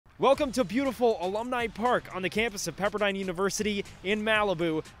Welcome to beautiful Alumni Park on the campus of Pepperdine University in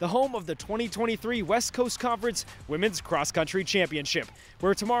Malibu, the home of the 2023 West Coast Conference Women's Cross Country Championship,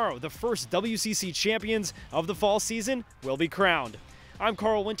 where tomorrow the first WCC champions of the fall season will be crowned. I'm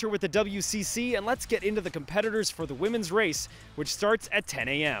Carl Winter with the WCC, and let's get into the competitors for the women's race, which starts at 10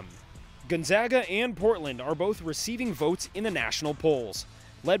 a.m. Gonzaga and Portland are both receiving votes in the national polls.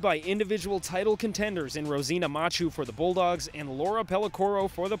 Led by individual title contenders in Rosina Machu for the Bulldogs and Laura Pellicoro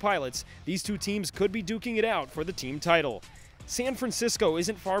for the Pilots, these two teams could be duking it out for the team title. San Francisco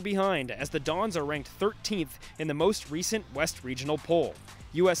isn't far behind, as the Dons are ranked 13th in the most recent West Regional poll.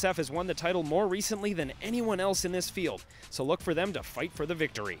 USF has won the title more recently than anyone else in this field, so look for them to fight for the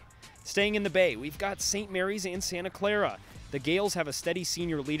victory. Staying in the Bay, we've got St. Mary's and Santa Clara. The Gales have a steady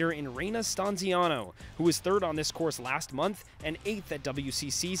senior leader in Reina Stanziano, who was third on this course last month and 8th at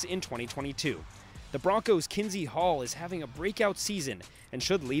WCCs in 2022. The Broncos' Kinsey Hall is having a breakout season and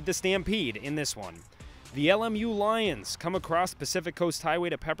should lead the Stampede in this one. The LMU Lions come across Pacific Coast Highway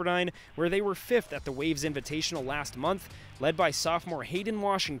to Pepperdine, where they were 5th at the Waves Invitational last month, led by sophomore Hayden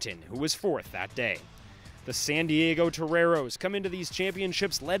Washington, who was 4th that day. The San Diego Toreros come into these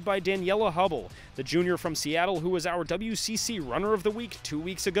championships led by Daniela Hubble, the junior from Seattle who was our WCC Runner of the Week 2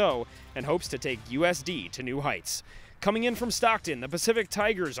 weeks ago and hopes to take USD to new heights. Coming in from Stockton, the Pacific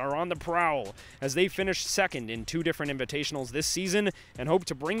Tigers are on the prowl as they finished second in 2 different invitationals this season and hope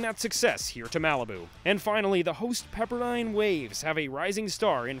to bring that success here to Malibu. And finally, the host Pepperdine Waves have a rising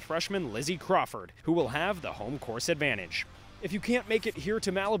star in freshman Lizzie Crawford, who will have the home course advantage. If you can't make it here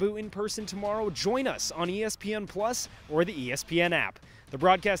to Malibu in person tomorrow, join us on ESPN Plus or the ESPN app. The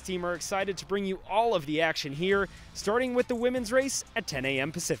broadcast team are excited to bring you all of the action here, starting with the women's race at 10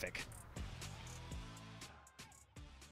 a.m. Pacific.